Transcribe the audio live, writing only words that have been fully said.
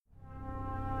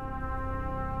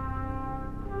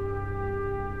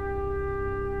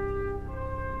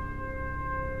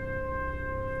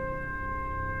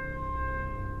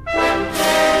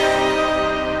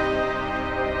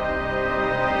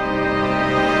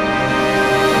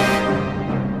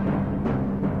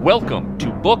Welcome to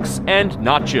Books and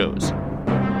Nachos.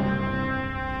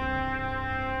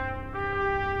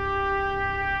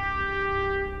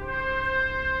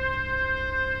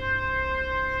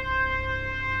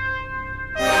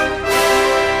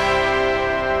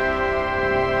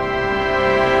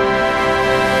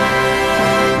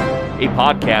 A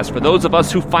podcast for those of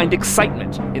us who find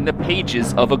excitement in the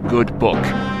pages of a good book.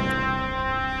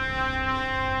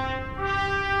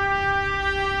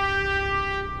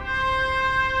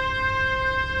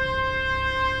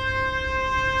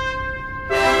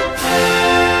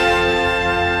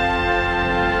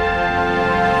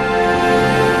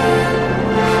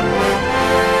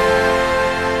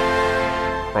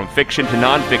 From fiction to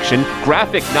nonfiction,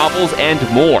 graphic novels, and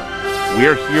more.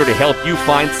 We're here to help you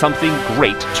find something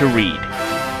great to read.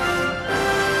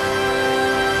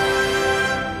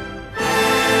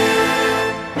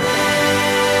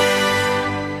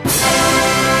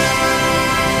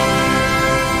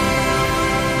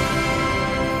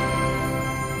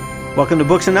 Welcome to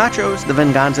Books and Nachos, the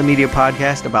Venganza Media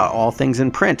podcast about all things in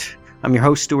print. I'm your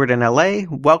host, Stuart in LA,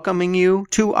 welcoming you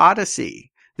to Odyssey.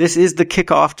 This is the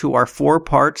kickoff to our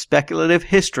 4-part speculative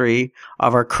history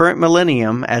of our current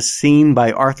millennium as seen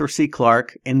by Arthur C.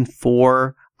 Clarke in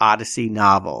 4 Odyssey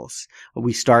novels.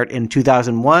 We start in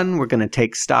 2001. We're going to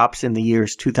take stops in the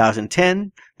years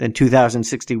 2010, then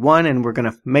 2061, and we're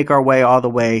going to make our way all the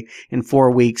way in 4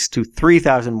 weeks to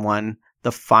 3001,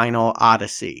 the final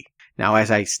Odyssey. Now, as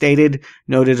I stated,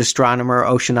 noted astronomer,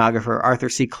 oceanographer Arthur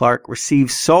C. Clarke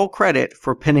receives sole credit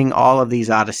for penning all of these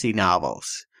Odyssey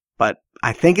novels. But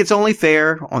I think it's only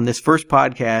fair on this first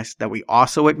podcast that we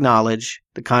also acknowledge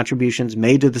the contributions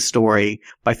made to the story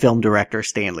by film director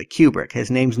Stanley Kubrick. His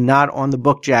name's not on the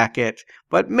book jacket,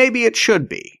 but maybe it should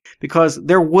be, because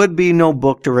there would be no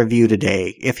book to review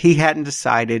today if he hadn't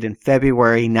decided in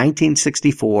February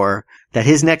 1964 that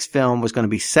his next film was going to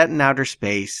be set in outer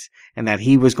space and that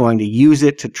he was going to use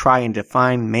it to try and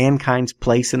define mankind's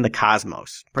place in the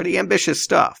cosmos. Pretty ambitious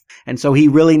stuff. And so he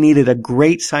really needed a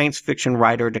great science fiction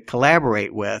writer to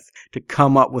collaborate with to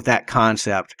come up with that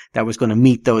concept that was going to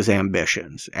meet those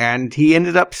ambitions. And he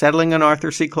ended up settling on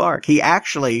Arthur C. Clarke. He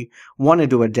actually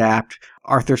wanted to adapt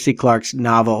Arthur C. Clarke's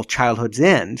novel Childhood's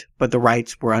End, but the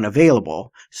rights were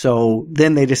unavailable. So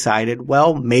then they decided,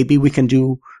 well, maybe we can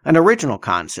do an original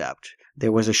concept.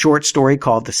 There was a short story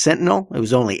called The Sentinel. It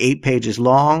was only 8 pages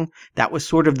long. That was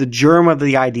sort of the germ of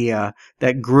the idea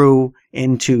that grew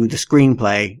into the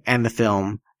screenplay and the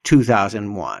film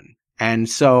 2001. And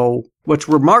so what's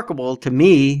remarkable to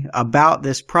me about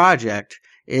this project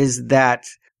is that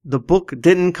the book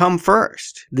didn't come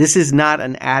first. This is not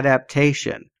an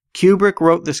adaptation. Kubrick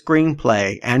wrote the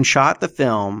screenplay and shot the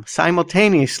film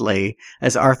simultaneously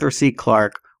as Arthur C.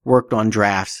 Clarke worked on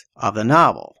drafts of the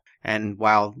novel. And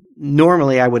while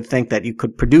normally I would think that you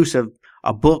could produce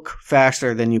a book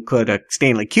faster than you could a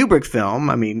Stanley Kubrick film,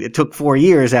 I mean, it took 4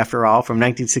 years after all, from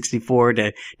 1964 to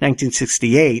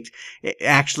 1968, it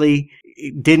actually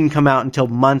didn't come out until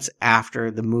months after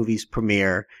the movie's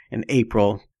premiere in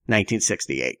April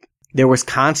 1968. There was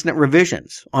constant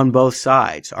revisions on both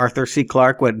sides. Arthur C.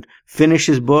 Clarke would finish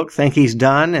his book, think he's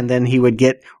done, and then he would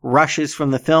get rushes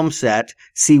from the film set,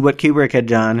 see what Kubrick had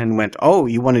done, and went, oh,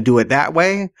 you want to do it that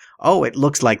way? Oh, it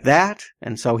looks like that.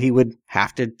 And so he would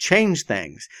have to change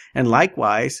things. And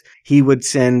likewise, he would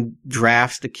send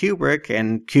drafts to Kubrick,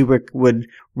 and Kubrick would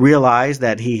realize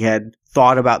that he had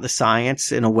thought about the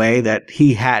science in a way that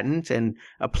he hadn't and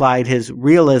applied his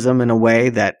realism in a way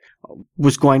that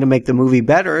was going to make the movie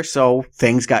better. So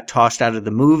things got tossed out of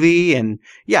the movie. And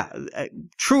yeah,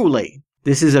 truly,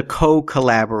 this is a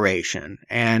co-collaboration.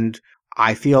 And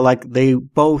I feel like they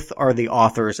both are the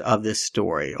authors of this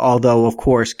story. Although, of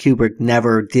course, Kubrick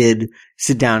never did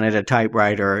sit down at a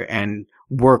typewriter and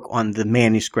work on the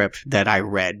manuscript that I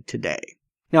read today.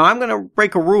 Now, I'm going to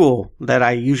break a rule that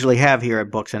I usually have here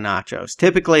at Books and Nachos.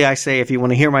 Typically, I say if you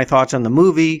want to hear my thoughts on the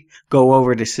movie, go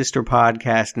over to Sister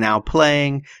Podcast Now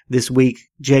Playing. This week,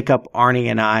 Jacob, Arnie,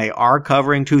 and I are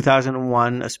covering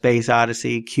 2001, A Space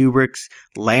Odyssey, Kubrick's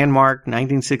landmark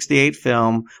 1968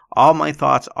 film. All my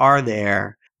thoughts are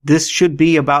there. This should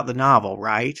be about the novel,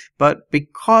 right? But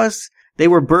because they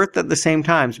were birthed at the same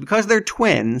times, because they're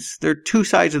twins, they're two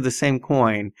sides of the same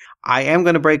coin, I am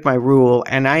going to break my rule,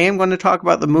 and I am going to talk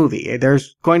about the movie.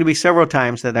 There's going to be several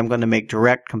times that I'm going to make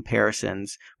direct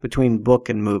comparisons between book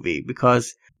and movie,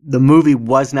 because the movie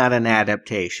was not an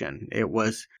adaptation. It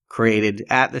was created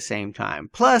at the same time.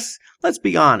 Plus, let's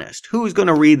be honest, who's going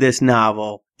to read this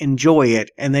novel, enjoy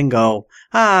it, and then go,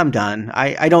 I'm done.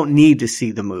 I don't need to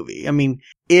see the movie. I mean,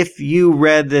 if you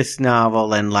read this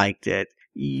novel and liked it,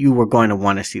 you were going to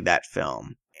want to see that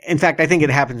film. In fact, I think it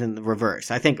happens in the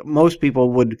reverse. I think most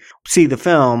people would see the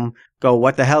film, go,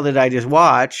 what the hell did I just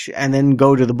watch? And then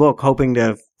go to the book hoping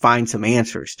to find some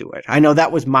answers to it. I know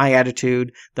that was my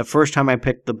attitude. The first time I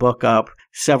picked the book up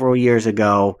several years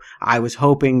ago, I was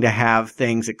hoping to have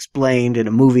things explained in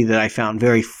a movie that I found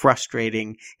very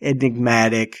frustrating,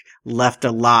 enigmatic, left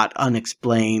a lot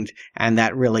unexplained, and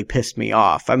that really pissed me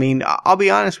off. I mean, I'll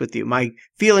be honest with you. My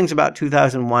feelings about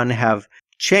 2001 have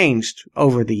changed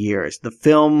over the years. The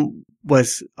film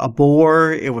was a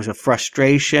bore. It was a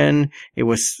frustration. It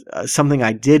was something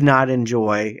I did not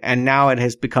enjoy. And now it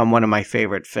has become one of my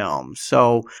favorite films.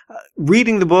 So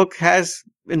reading the book has,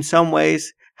 in some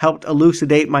ways, helped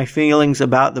elucidate my feelings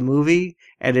about the movie.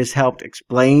 It has helped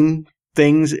explain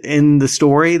things in the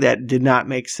story that did not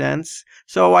make sense.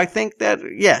 So I think that,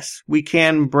 yes, we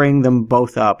can bring them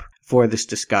both up for this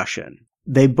discussion.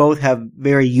 They both have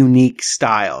very unique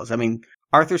styles. I mean,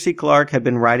 Arthur C. Clarke had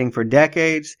been writing for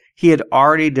decades. He had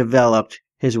already developed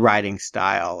his writing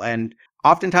style. And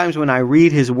oftentimes when I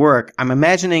read his work, I'm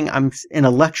imagining I'm in a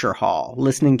lecture hall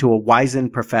listening to a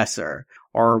wizened professor,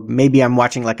 or maybe I'm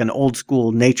watching like an old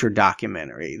school nature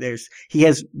documentary. He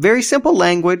has very simple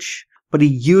language, but he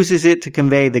uses it to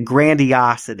convey the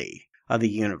grandiosity of the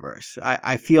universe.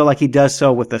 I feel like he does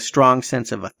so with a strong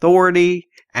sense of authority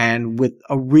and with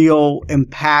a real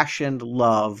impassioned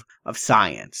love of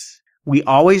science. We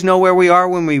always know where we are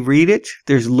when we read it.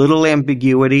 There's little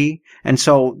ambiguity. And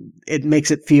so it makes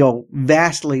it feel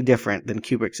vastly different than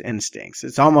Kubrick's instincts.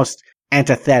 It's almost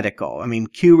antithetical. I mean,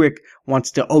 Kubrick wants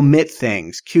to omit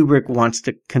things. Kubrick wants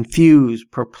to confuse,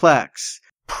 perplex,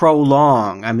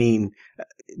 prolong. I mean,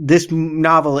 this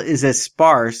novel is as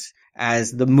sparse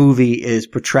as the movie is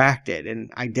protracted.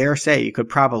 And I dare say you could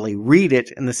probably read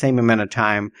it in the same amount of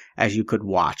time as you could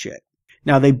watch it.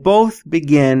 Now, they both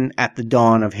begin at the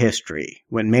dawn of history,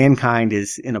 when mankind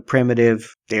is in a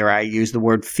primitive, dare I use the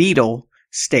word fetal,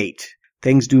 state.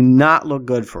 Things do not look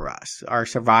good for us. Our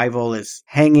survival is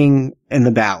hanging in the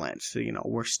balance.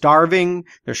 We're starving,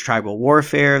 there's tribal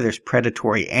warfare, there's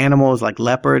predatory animals like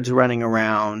leopards running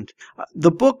around.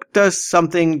 The book does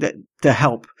something to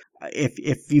help.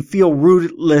 If you feel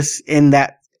rootless in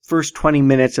that first 20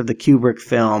 minutes of the Kubrick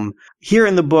film, here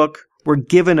in the book, we're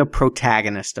given a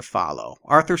protagonist to follow.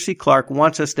 Arthur C. Clarke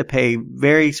wants us to pay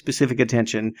very specific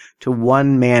attention to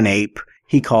one man-ape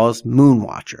he calls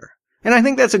Moonwatcher. And I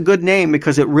think that's a good name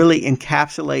because it really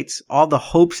encapsulates all the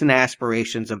hopes and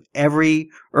aspirations of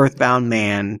every earthbound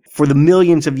man for the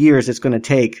millions of years it's going to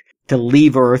take to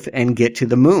leave Earth and get to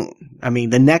the moon. I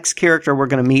mean, the next character we're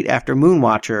going to meet after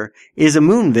Moonwatcher is a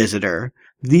moon visitor.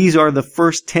 These are the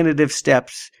first tentative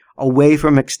steps away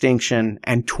from extinction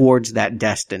and towards that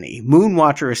destiny.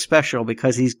 Moonwatcher is special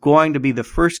because he's going to be the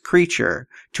first creature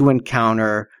to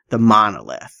encounter the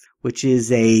monolith, which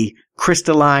is a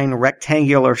crystalline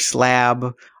rectangular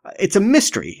slab. It's a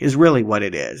mystery is really what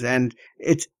it is. And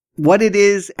it's what it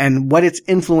is and what its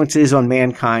influence is on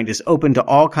mankind is open to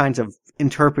all kinds of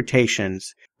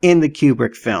interpretations in the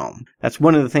Kubrick film. That's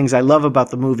one of the things I love about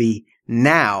the movie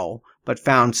now, but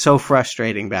found so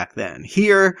frustrating back then.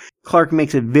 Here, Clarke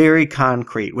makes it very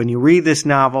concrete. When you read this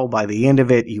novel, by the end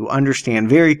of it, you understand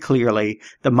very clearly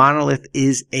the monolith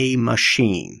is a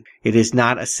machine. It is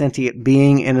not a sentient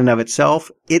being in and of itself.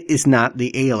 It is not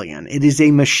the alien. It is a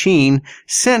machine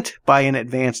sent by an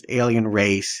advanced alien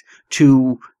race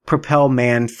to propel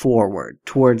man forward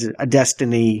towards a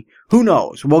destiny. Who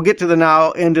knows? We'll get to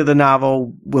the end of the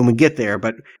novel when we get there,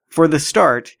 but for the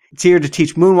start, it's here to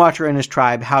teach Moonwatcher and his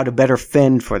tribe how to better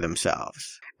fend for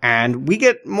themselves. And we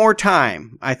get more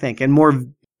time, I think, and more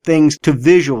things to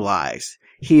visualize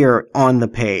here on the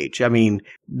page. I mean,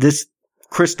 this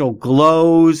crystal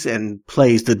glows and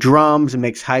plays the drums and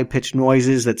makes high-pitched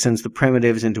noises that sends the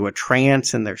primitives into a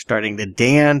trance, and they're starting to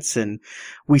dance, and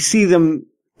we see them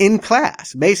in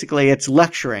class. Basically, it's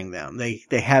lecturing them. They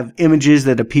have images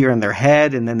that appear in their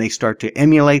head, and then they start to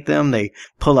emulate them. They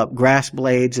pull up grass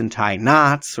blades and tie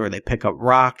knots, or they pick up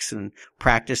rocks and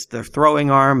practice their throwing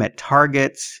arm at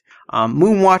targets.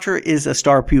 Moonwatcher is a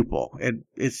star pupil.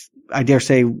 It's, I dare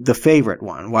say, the favorite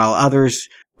one, while others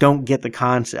don't get the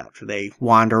concept. They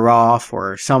wander off,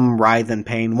 or some writhe in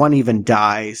pain. One even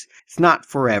dies. It's not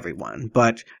for everyone,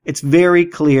 but it's very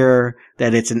clear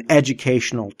that it's an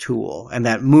educational tool and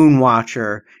that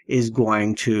Moonwatcher is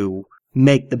going to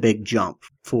make the big jump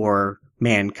for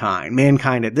mankind.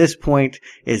 Mankind at this point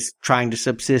is trying to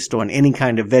subsist on any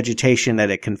kind of vegetation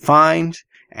that it can find,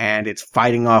 and it's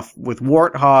fighting off with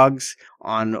warthogs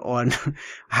on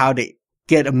how to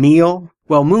get a meal.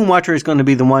 Well, Moonwatcher is going to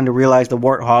be the one to realize the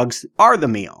warthogs are the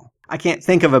meal. I can't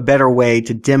think of a better way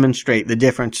to demonstrate the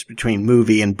difference between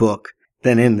movie and book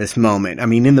than in this moment. I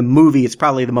mean, in the movie, it's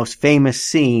probably the most famous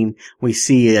scene. We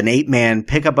see an ape man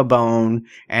pick up a bone,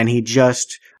 and he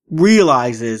just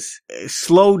realizes,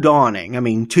 slow dawning, I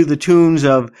mean, to the tunes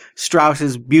of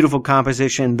Strauss's beautiful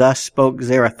composition, Thus Spoke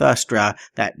Zarathustra,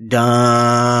 that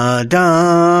dun,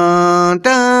 dun,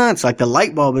 dun. It's like the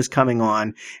light bulb is coming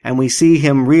on, and we see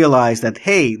him realize that,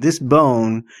 hey, this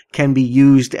bone can be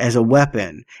used as a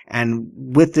weapon, and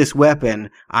with this weapon,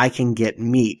 I can get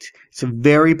meat. It's a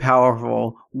very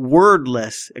powerful,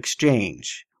 wordless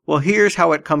exchange. Well, here's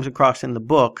how it comes across in the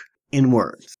book in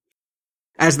words.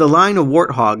 As the line of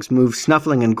warthogs moved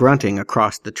snuffling and grunting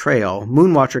across the trail,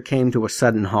 Moonwatcher came to a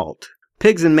sudden halt.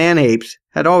 Pigs and man-apes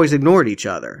had always ignored each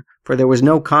other, for there was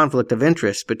no conflict of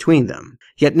interest between them.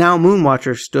 Yet now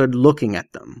Moonwatcher stood looking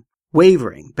at them,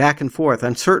 wavering back and forth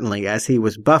uncertainly as he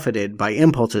was buffeted by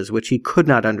impulses which he could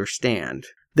not understand.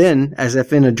 Then, as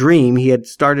if in a dream, he had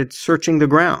started searching the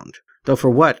ground, though for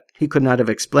what he could not have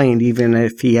explained even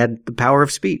if he had the power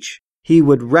of speech. He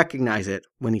would recognize it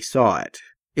when he saw it.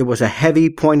 It was a heavy,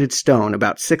 pointed stone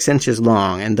about 6 inches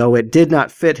long, and though it did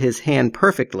not fit his hand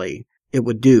perfectly, it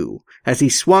would do. As he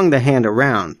swung the hand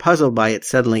around, puzzled by its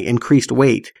suddenly increased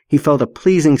weight, he felt a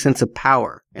pleasing sense of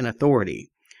power and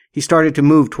authority. He started to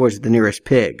move towards the nearest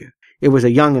pig. It was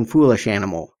a young and foolish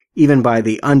animal, even by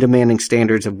the undemanding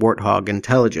standards of warthog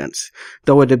intelligence.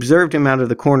 Though it observed him out of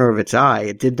the corner of its eye,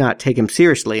 it did not take him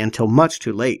seriously until much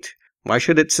too late. Why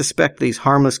should it suspect these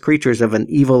harmless creatures of an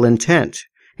evil intent?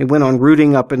 It went on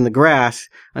rooting up in the grass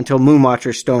until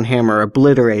Moonwatcher's stone hammer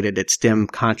obliterated its dim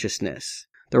consciousness.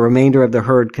 The remainder of the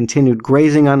herd continued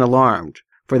grazing unalarmed,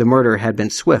 for the murder had been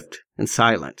swift and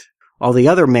silent. All the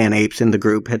other man-apes in the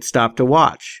group had stopped to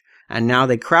watch, and now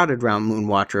they crowded round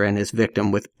Moonwatcher and his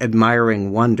victim with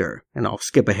admiring wonder. And I'll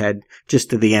skip ahead just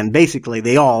to the end. Basically,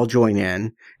 they all join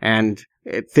in, and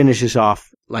it finishes off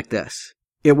like this.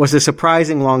 It was a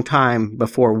surprising long time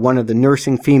before one of the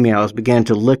nursing females began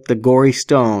to lick the gory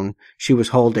stone she was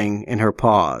holding in her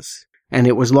paws. And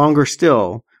it was longer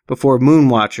still before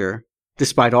Moonwatcher,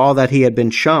 despite all that he had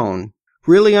been shown,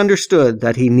 really understood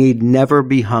that he need never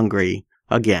be hungry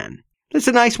again. It's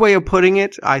a nice way of putting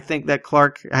it. I think that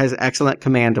Clarke has excellent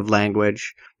command of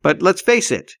language. But let's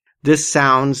face it, this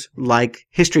sounds like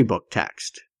history book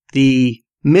text. The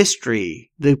mystery,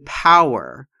 the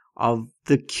power of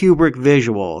the Kubrick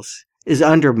visuals is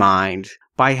undermined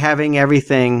by having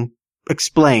everything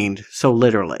explained so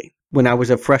literally. When I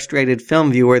was a frustrated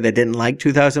film viewer that didn't like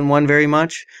 2001 very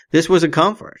much, this was a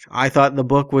comfort. I thought the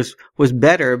book was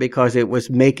better because it was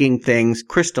making things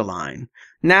crystalline.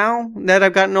 Now that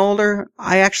I've gotten older,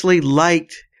 I actually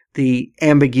liked the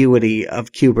ambiguity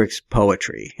of Kubrick's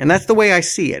poetry. And that's the way I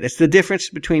see it. It's the difference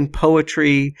between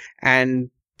poetry and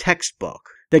textbook.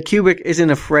 That Kubrick isn't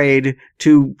afraid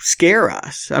to scare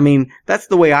us. I mean, that's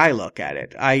the way I look at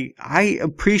it. I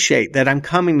appreciate that I'm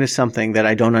coming to something that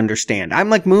I don't understand. I'm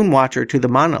like Moonwatcher to the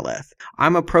monolith.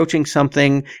 I'm approaching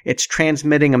something, it's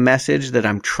transmitting a message that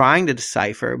I'm trying to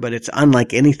decipher, but it's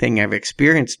unlike anything I've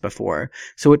experienced before.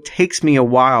 So it takes me a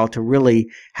while to really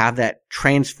have that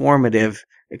transformative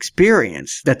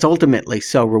experience that's ultimately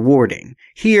so rewarding.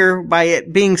 Here, by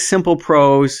it being simple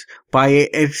prose, by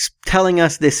telling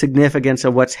us the significance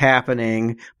of what's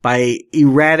happening, by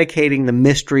eradicating the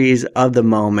mysteries of the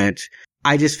moment,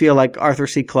 I just feel like Arthur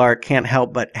C. Clarke can't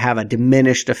help but have a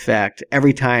diminished effect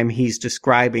every time he's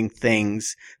describing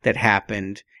things that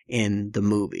happened in the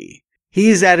movie.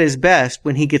 He's at his best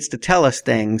when he gets to tell us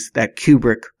things that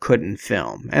Kubrick couldn't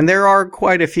film. And there are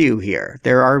quite a few here.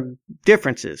 There are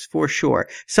differences, for sure.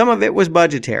 Some of it was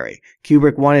budgetary.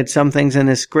 Kubrick wanted some things in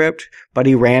his script, but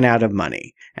he ran out of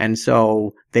money. And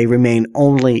so they remain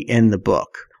only in the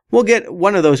book. We'll get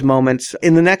one of those moments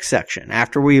in the next section.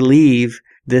 After we leave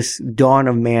this dawn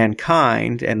of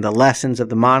mankind and the lessons of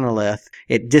the monolith,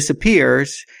 it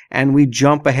disappears, and we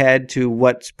jump ahead to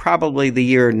what's probably the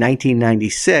year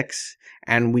 1996,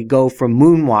 and we go from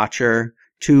Moonwatcher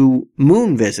to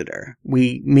Moon Visitor.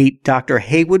 We meet Dr.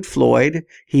 Heywood Floyd.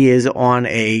 He is on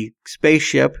a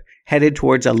spaceship headed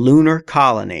towards a lunar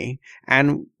colony,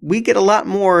 and we get a lot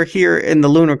more here in the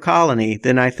lunar colony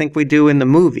than I think we do in the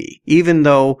movie, even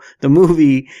though the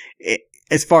movie,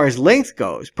 as far as length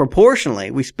goes, proportionally,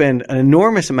 we spend an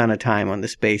enormous amount of time on the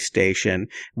space station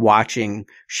watching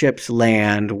ships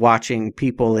land, watching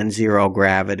people in zero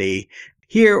gravity.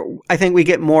 Here, I think we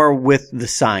get more with the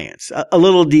science. A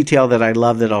little detail that I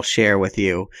love that I'll share with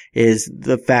you is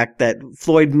the fact that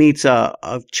Floyd meets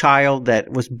a child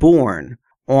that was born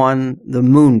on the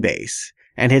moon base,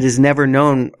 and it has never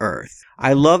known Earth.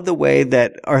 I love the way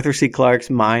that Arthur C. Clarke's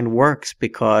mind works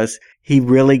because he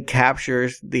really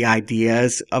captures the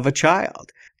ideas of a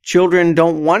child. children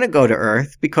don't want to go to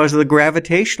Earth because of the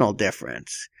gravitational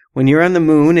difference. When you're on the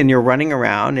moon and you're running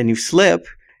around and you slip,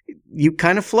 you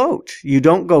kind of float. You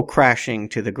don't go crashing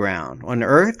to the ground. On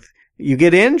Earth, you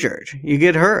get injured. You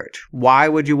get hurt. Why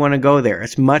would you want to go there?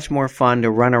 It's much more fun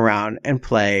to run around and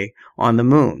play on the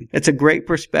moon. It's a great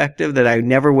perspective that I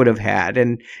never would have had,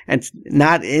 and it's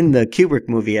not in the Kubrick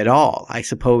movie at all. I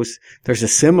suppose there's a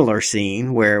similar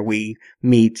scene where we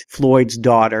meet Floyd's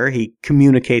daughter. He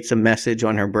communicates a message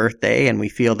on her birthday, and we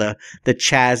feel the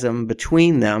chasm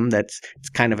between them. It's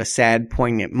kind of a sad,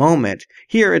 poignant moment.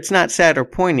 Here, it's not sad or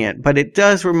poignant, but it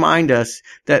does remind us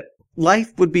that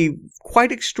life would be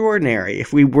quite extraordinary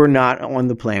if we were not on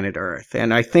the planet Earth.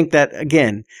 And I think that,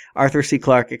 again, Arthur C.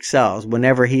 Clarke excels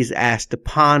whenever he's asked to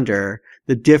ponder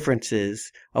the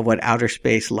differences of what outer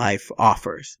space life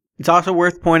offers. It's also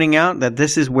worth pointing out that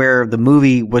this is where the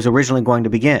movie was originally going to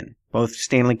begin. Both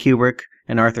Stanley Kubrick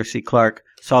and Arthur C. Clarke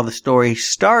saw the story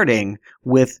starting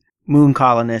with moon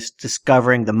colonists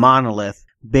discovering the monolith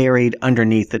buried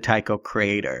underneath the Tycho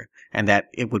crater, and that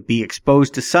it would be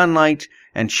exposed to sunlight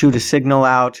and shoot a signal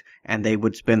out, and they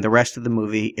would spend the rest of the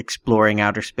movie exploring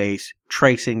outer space,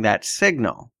 tracing that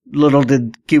signal. Little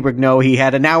did Kubrick know he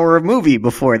had an hour of movie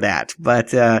before that, but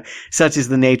such is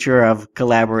the nature of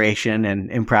collaboration and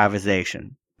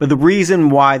improvisation. But the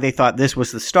reason why they thought this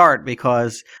was the start,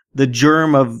 because the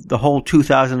germ of the whole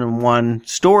 2001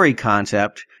 story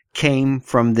concept came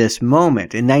from this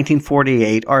moment. In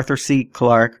 1948, Arthur C.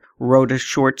 Clarke wrote a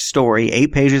short story,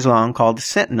 8 pages long, called The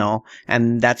Sentinel,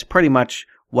 and that's pretty much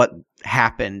what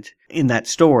happened in that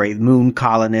story. Moon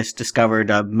colonists discovered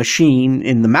a machine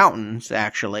in the mountains,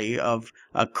 actually, of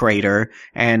a crater,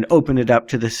 and opened it up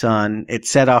to the sun. It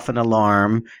set off an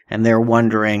alarm, and they're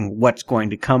wondering what's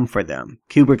going to come for them.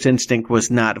 Kubrick's instinct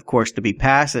was not, of course, to be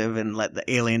passive and let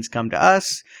the aliens come to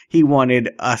us. He wanted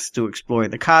us to explore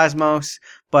the cosmos.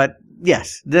 But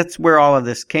yes, that's where all of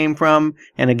this came from.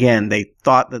 And again, they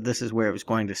thought that this is where it was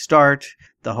going to start.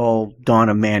 The whole dawn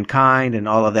of mankind and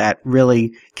all of that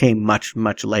really came much,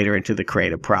 much later into the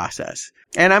creative process.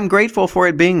 And I'm grateful for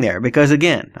it being there because,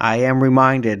 again, I am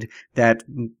reminded that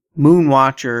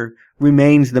Moonwatcher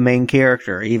remains the main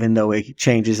character, even though he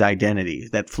changes identities,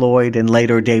 that Floyd and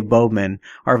later Dave Bowman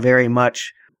are very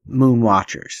much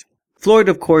Moonwatchers. Floyd,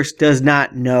 of course, does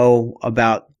not know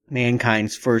about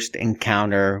mankind's first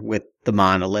encounter with the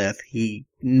monolith.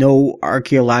 No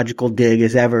archaeological dig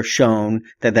has ever shown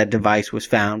that that device was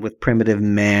found with primitive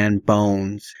man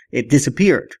bones. It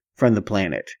disappeared from the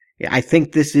planet. I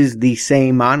think this is the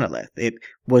same monolith. It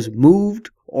was moved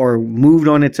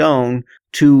on its own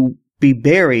to be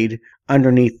buried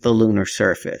underneath the lunar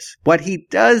surface. What he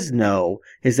does know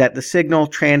is that the signal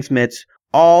transmits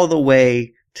all the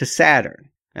way to Saturn.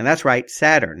 And that's right,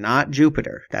 Saturn, not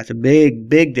Jupiter. That's a big,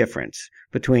 big difference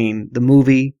between the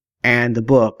movie and the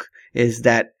book, is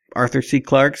that Arthur C.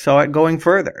 Clarke saw it going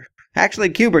further. Actually,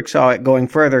 Kubrick saw it going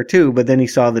further too, but then he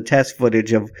saw the test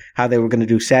footage of how they were going to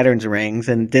do Saturn's rings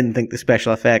and didn't think the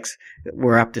special effects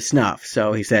were up to snuff.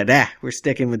 So he said, we're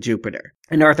sticking with Jupiter.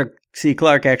 And Arthur C.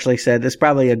 Clarke actually said, this is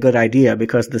probably a good idea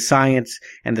because the science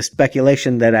and the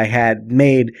speculation that I had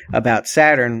made about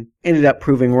Saturn ended up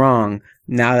proving wrong.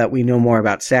 Now that we know more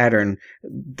about Saturn,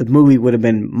 the movie would have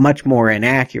been much more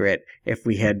inaccurate if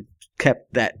we had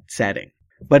kept that setting.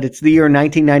 But it's the year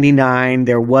 1999.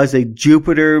 There was a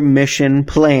Jupiter mission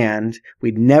planned.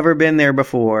 We'd never been there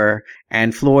before.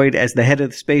 And Floyd, as the head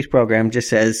of the space program, just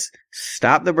says,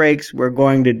 stop the brakes. We're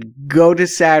going to go to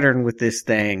Saturn with this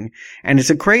thing. And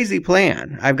it's a crazy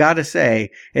plan. I've got to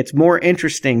say, it's more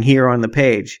interesting here on the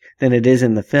page than it is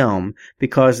in the film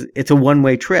because it's a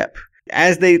one-way trip.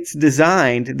 As it's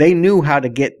designed, they knew how to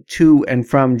get to and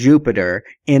from Jupiter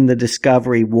in the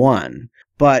Discovery 1.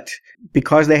 But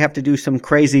because they have to do some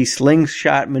crazy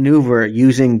slingshot maneuver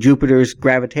using Jupiter's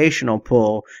gravitational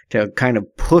pull to kind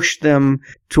of push them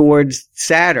towards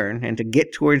Saturn and to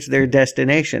get towards their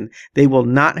destination, they will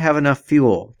not have enough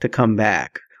fuel to come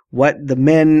back. What the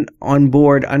men on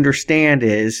board understand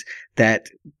is that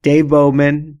Dave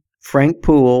Bowman, Frank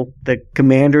Poole, the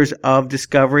commanders of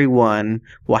Discovery 1,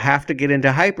 will have to get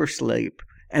into hypersleep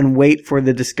and wait for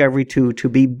the Discovery 2 to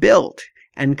be built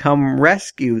and come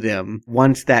rescue them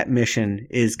once that mission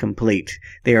is complete.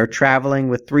 They are traveling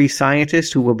with 3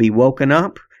 scientists who will be woken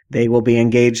up. They will be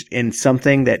engaged in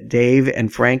something that Dave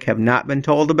and Frank have not been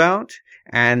told about.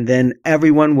 And then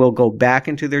everyone will go back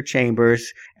into their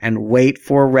chambers and wait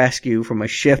for rescue from a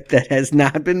ship that has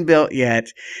not been built yet.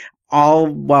 all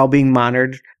while being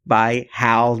monitored by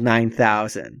HAL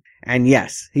 9000. And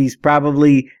yes, he's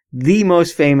probably the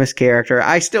most famous character.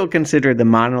 I still consider the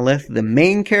Monolith the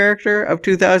main character of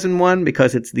 2001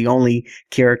 because it's the only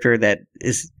character that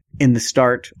is in the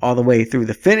start all the way through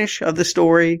the finish of the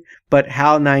story. But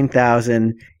HAL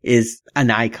 9000 is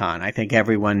an icon. I think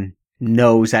everyone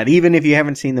knows that. Even if you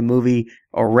haven't seen the movie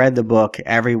or read the book,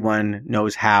 everyone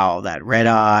knows Hal, that red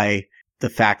eye, the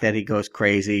fact that he goes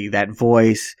crazy, that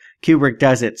voice. Kubrick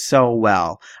does it so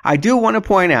well. I do want to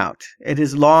point out, it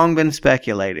has long been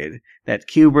speculated that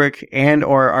Kubrick and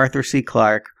or Arthur C.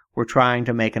 Clarke were trying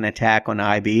to make an attack on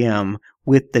IBM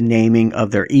with the naming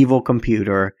of their evil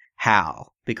computer,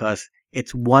 HAL, because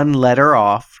it's one letter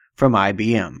off from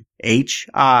IBM.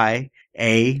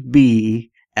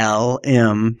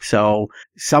 HIABLM. So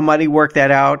somebody worked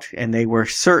that out, and they were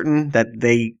certain that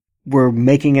they were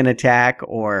making an attack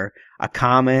or a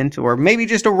comment or maybe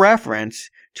just a reference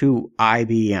to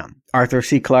IBM. Arthur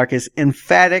C. Clarke is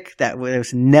emphatic that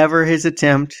was never his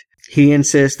attempt. He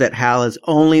insists that HAL has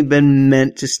only been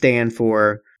meant to stand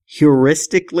for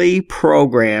heuristically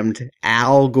programmed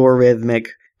algorithmic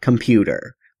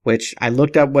computer, which I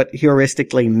looked up what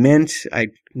heuristically meant.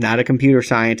 I'm not a computer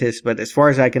scientist, but as far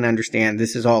as I can understand,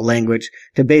 this is all language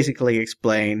to basically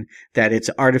explain that it's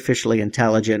artificially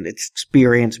intelligent, it's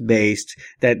experience-based,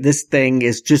 that this thing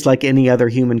is just like any other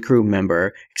human crew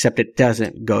member, except it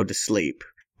doesn't go to sleep.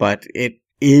 But it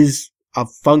is a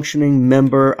functioning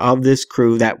member of this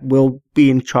crew that will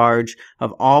be in charge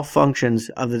of all functions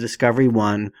of the Discovery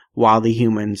 1 while the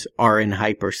humans are in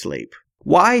hypersleep.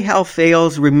 Why HAL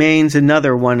fails remains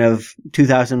another one of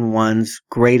 2001's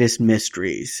greatest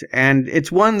mysteries, and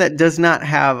it's one that does not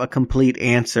have a complete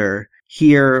answer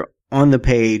here on the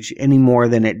page any more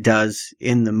than it does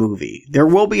in the movie. There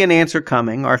will be an answer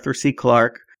coming. Arthur C.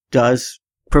 Clarke does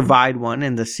provide one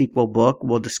in the sequel book.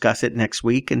 We'll discuss it next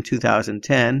week in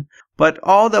 2010. But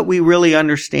all that we really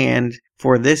understand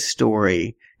for this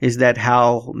story is that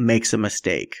HAL makes a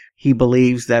mistake. He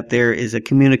believes that there is a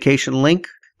communication link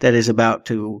that is about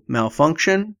to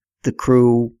malfunction. The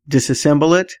crew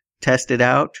disassemble it, test it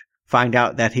out, find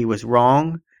out that he was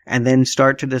wrong, and then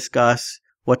start to discuss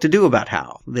what to do about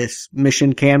HAL. This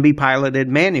mission can be piloted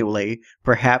manually.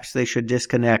 Perhaps they should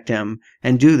disconnect him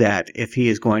and do that if he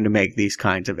is going to make these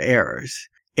kinds of errors.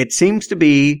 It seems to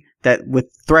be that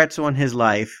with threats on his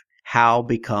life, HAL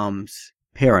becomes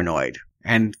paranoid.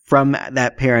 And from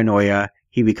that paranoia,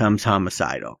 he becomes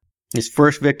homicidal. His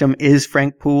first victim is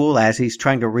Frank Poole as he's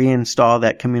trying to reinstall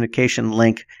that communication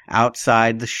link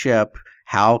outside the ship.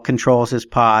 HAL controls his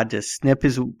pod to snip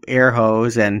his air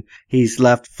hose, and he's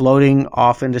left floating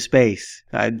off into space.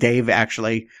 Dave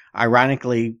actually,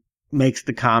 ironically, makes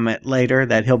the comment later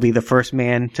that he'll be the first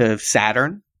man to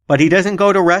Saturn, but he doesn't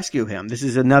go to rescue him. This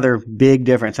is another big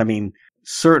difference. I mean,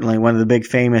 certainly one of the big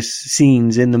famous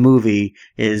scenes in the movie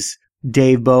is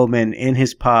Dave Bowman in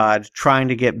his pod trying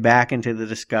to get back into the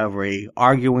Discovery,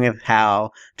 arguing with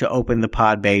HAL to open the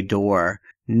pod bay door,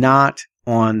 not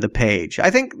on the page. I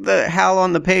think the HAL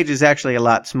on the page is actually a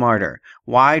lot smarter.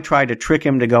 Why try to trick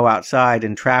him to go outside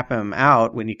and trap him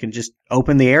out when you can just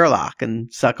open the airlock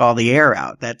and suck all the air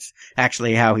out? That's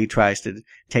actually how he tries to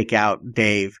take out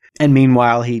Dave. And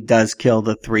meanwhile, he does kill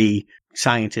the 3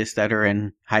 scientists that are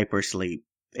in hypersleep.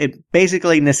 It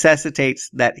basically necessitates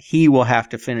that he will have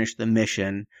to finish the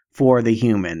mission for the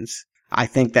humans. I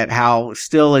think that HAL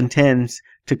still intends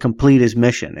to complete his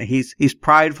mission. He's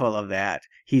prideful of that.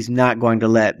 He's not going to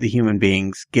let the human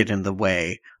beings get in the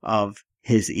way of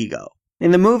his ego.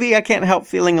 In the movie, I can't help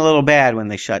feeling a little bad when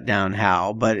they shut down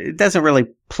HAL, but it doesn't really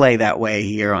play that way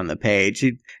here on the page.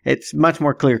 It's much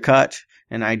more clear-cut,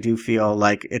 and I do feel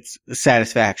like it's a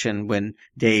satisfaction when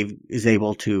Dave is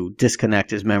able to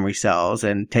disconnect his memory cells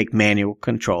and take manual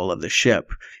control of the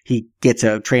ship. He gets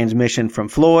a transmission from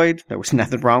Floyd. There was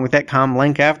nothing wrong with that comm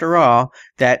link after all,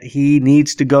 that he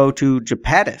needs to go to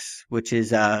Japetus, which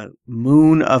is a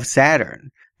moon of Saturn,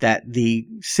 that the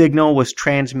signal was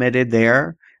transmitted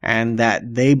there and that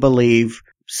they believe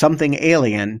something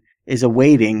alien is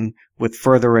awaiting with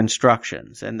further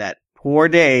instructions, and that poor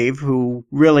Dave, who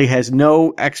really has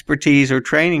no expertise or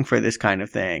training for this kind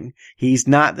of thing, he's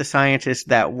not the scientist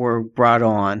that were brought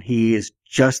on. He is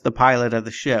just the pilot of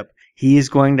the ship. He is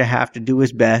going to have to do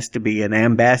his best to be an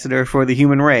ambassador for the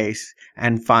human race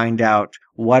and find out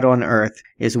what on earth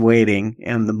is waiting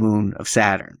in the moon of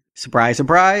Saturn. Surprise,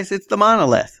 surprise, it's the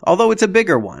Monolith, although it's a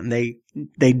bigger one.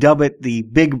 They dub it the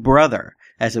Big Brother,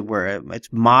 as it were.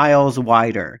 It's miles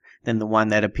wider than the one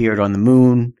that appeared on the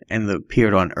moon and that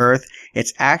appeared on Earth.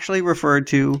 It's actually referred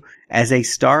to as a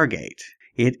Stargate.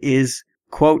 It is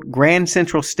quote, Grand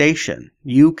Central Station.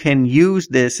 You can use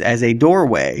this as a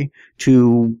doorway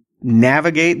to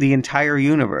navigate the entire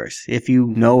universe if you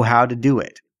know how to do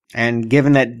it. And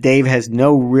given that Dave has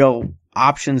no real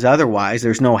options otherwise,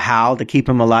 there's no how to keep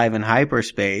him alive in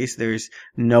hyperspace, there's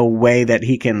no way that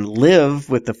he can live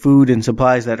with the food and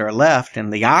supplies that are left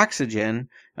and the oxygen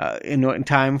in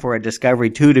time for a Discovery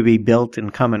 2 to be built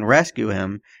and come and rescue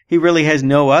him, he really has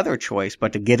no other choice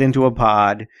but to get into a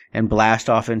pod and blast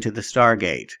off into the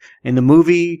Stargate. In the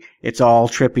movie, it's all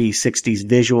trippy 60s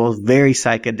visuals, very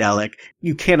psychedelic.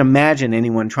 You can't imagine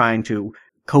anyone trying to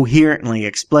coherently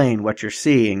explain what you're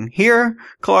seeing. Here,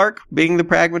 Clark, being the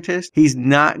pragmatist, he's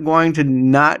not going to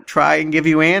not try and give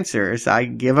you answers. I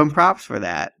give him props for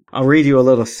that. I'll read you a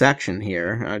little section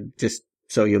here, just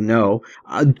so you'll know.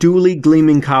 A duly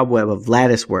gleaming cobweb of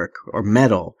latticework or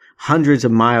metal, hundreds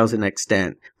of miles in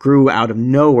extent, grew out of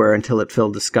nowhere until it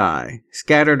filled the sky.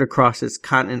 Scattered across its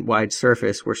continent-wide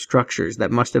surface were structures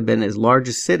that must have been as large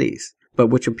as cities, but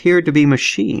which appeared to be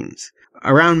machines.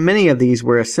 Around many of these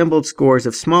were assembled scores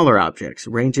of smaller objects,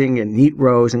 ranging in neat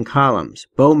rows and columns.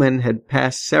 Bowman had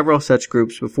passed several such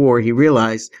groups before he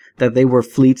realized that they were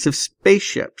fleets of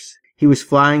spaceships. He was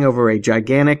flying over a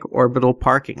gigantic orbital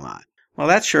parking lot. Well,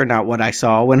 that's sure not what I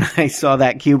saw when I saw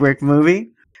that Kubrick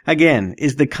movie. Again,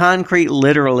 is the concrete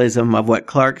literalism of what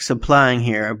Clark's supplying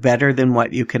here better than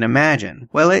what you can imagine?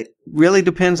 Well, it really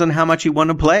depends on how much you want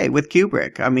to play with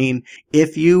Kubrick. I mean,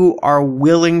 if you are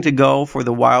willing to go for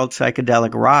the wild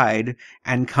psychedelic ride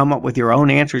and come up with your own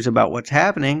answers about what's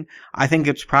happening, I think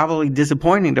it's probably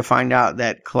disappointing to find out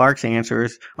that Clark's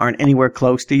answers aren't anywhere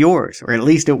close to yours, or at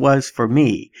least it was for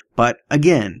me. But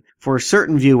again, for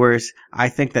certain viewers, I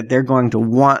think that they're going to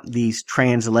want these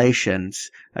translations.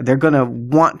 They're going to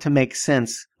want to make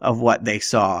sense of what they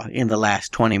saw in the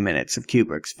last 20 minutes of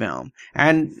Kubrick's film.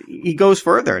 And he goes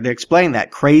further to explain that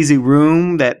crazy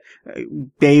room that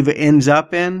Dave ends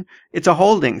up in. It's a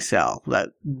holding cell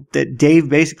that Dave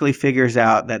basically figures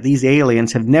out that these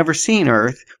aliens have never seen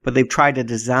Earth, but they've tried to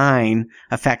design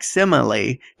a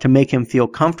facsimile to make him feel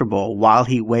comfortable while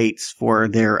he waits for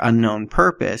their unknown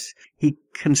purpose. He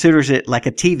considers it like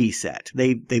a TV set.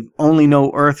 They only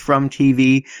know Earth from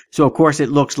TV, so of course it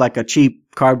looks like a cheap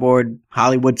cardboard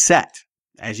Hollywood set,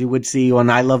 as you would see on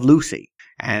I Love Lucy.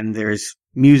 And there's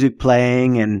music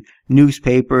playing and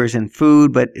newspapers and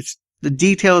food, but the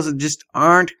details just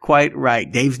aren't quite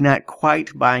right. Dave's not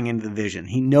quite buying into the vision.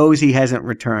 He knows he hasn't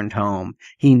returned home.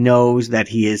 He knows that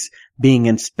he is being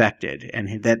inspected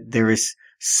and that there is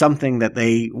something that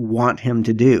they want him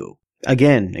to do.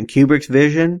 Again, in Kubrick's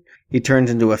vision, he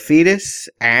turns into a fetus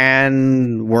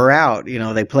and we're out. You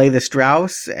know, they play the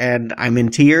Strauss and I'm in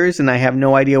tears and I have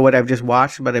no idea what I've just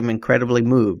watched, but I'm incredibly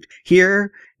moved.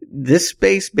 Here, this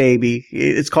space baby,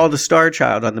 it's called a Star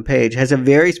Child on the page, has a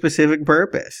very specific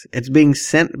purpose. It's being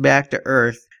sent back to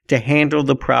Earth to handle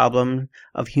the problem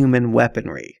of human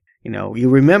weaponry. You know, you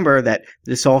remember that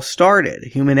this all started.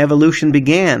 Human evolution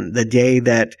began the day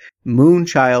that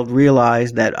Moonchild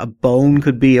realized that a bone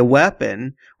could be a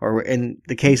weapon, or in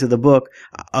the case of the book,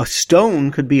 a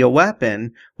stone could be a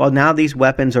weapon. Well, now these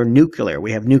weapons are nuclear.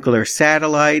 We have nuclear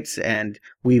satellites, and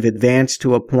we've advanced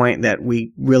to a point that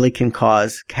we really can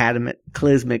cause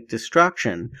cataclysmic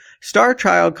destruction.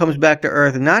 Starchild comes back to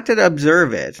Earth not to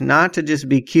observe it, not to just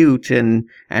be cute and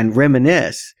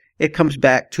reminisce. It comes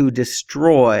back to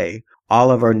destroy all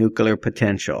of our nuclear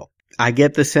potential. I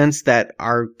get the sense that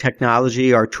our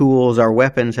technology, our tools, our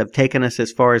weapons have taken us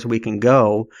as far as we can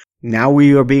go. Now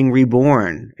we are being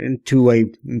reborn into a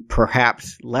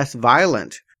perhaps less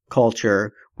violent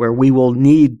culture where we will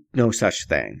need no such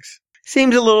things.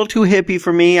 Seems a little too hippie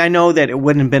for me. I know that it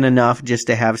wouldn't have been enough just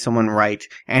to have someone write,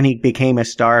 and he became a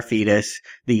star fetus,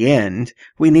 the end.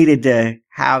 We needed to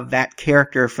have that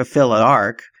character fulfill an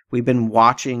arc. We've been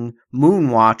watching moon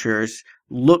watchers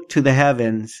look to the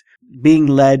heavens, being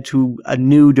led to a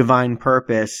new divine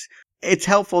purpose. It's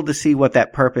helpful to see what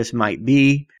that purpose might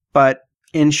be, but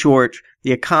in short,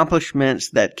 the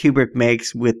accomplishments that Kubrick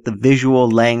makes with the visual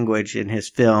language in his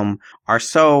film are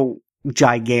so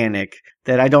gigantic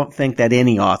that I don't think that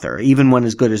any author, even one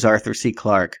as good as Arthur C.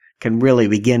 Clarke, can really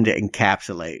begin to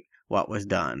encapsulate what was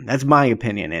done. That's my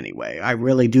opinion anyway. I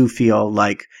really do feel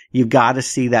like you've got to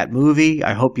see that movie.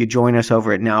 I hope you join us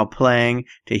over at Now Playing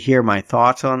to hear my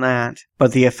thoughts on that.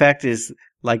 But the effect is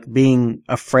like being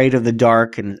afraid of the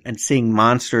dark and seeing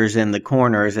monsters in the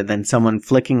corners and then someone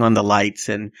flicking on the lights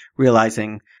and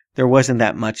realizing there wasn't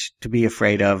that much to be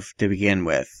afraid of to begin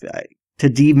with. To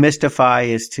demystify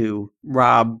is to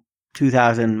rob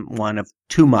 2001 of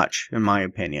too much, in my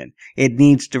opinion. It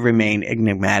needs to remain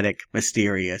enigmatic,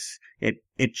 mysterious.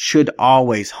 It should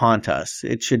always haunt us.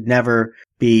 It should never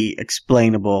be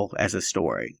explainable as a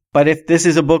story. But if this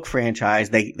is a book franchise,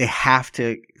 they have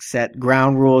to set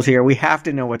ground rules here. We have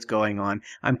to know what's going on.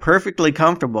 I'm perfectly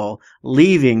comfortable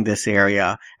leaving this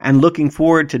area and looking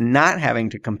forward to not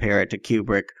having to compare it to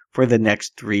Kubrick for the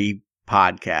next 3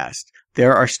 podcasts.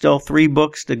 There are still 3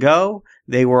 books to go.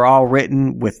 They were all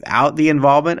written without the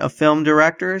involvement of film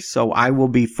directors, so I will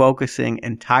be focusing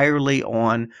entirely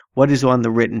on what is on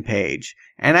the written page.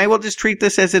 And I will just treat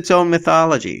this as its own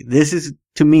mythology. This is,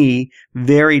 to me,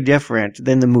 very different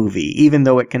than the movie. Even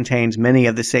though it contains many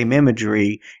of the same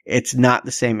imagery, it's not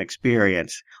the same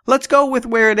experience. Let's go with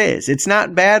where it is. It's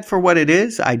not bad for what it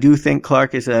is. I do think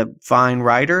Clarke is a fine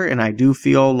writer, and I do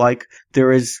feel like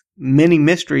there is many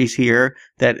mysteries here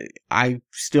that I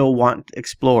still want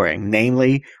exploring,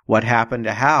 namely what happened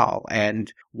to Hal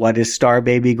and what is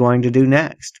Starbaby going to do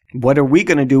next? What are we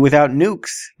going to do without nukes?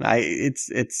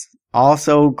 It's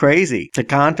also crazy to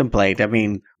contemplate. I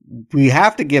mean, we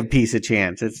have to give peace a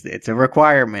chance. It's a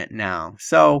requirement now.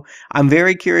 So I'm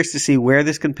very curious to see where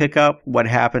this can pick up, what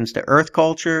happens to Earth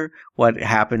culture, what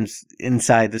happens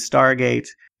inside the Stargate.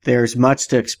 There's much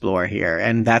to explore here,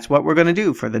 and that's what we're going to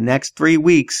do for the next 3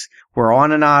 weeks. We're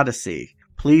on an Odyssey.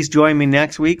 Please join me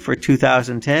next week for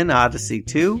 2010 Odyssey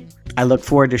 2. I look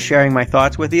forward to sharing my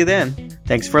thoughts with you then.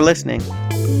 Thanks for listening.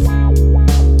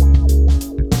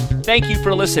 Thank you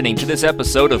for listening to this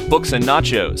episode of Books and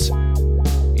Nachos.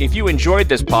 If you enjoyed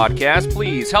this podcast,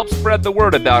 please help spread the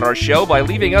word about our show by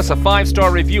leaving us a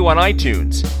 5-star review on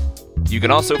iTunes. You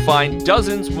can also find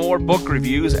dozens more book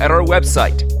reviews at our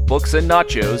website,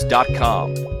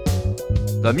 booksandnachos.com.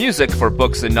 The music for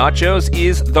Books and Nachos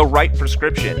is The Right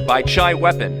Prescription by Chai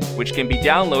Weapon, which can be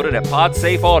downloaded at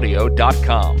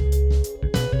podsafeaudio.com.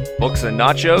 Books and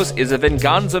Nachos is a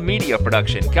Venganza Media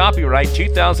production, copyright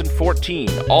 2014,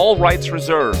 all rights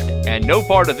reserved, and no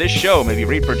part of this show may be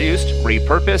reproduced,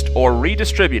 repurposed, or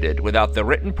redistributed without the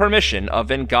written permission of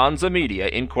Venganza Media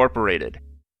Incorporated.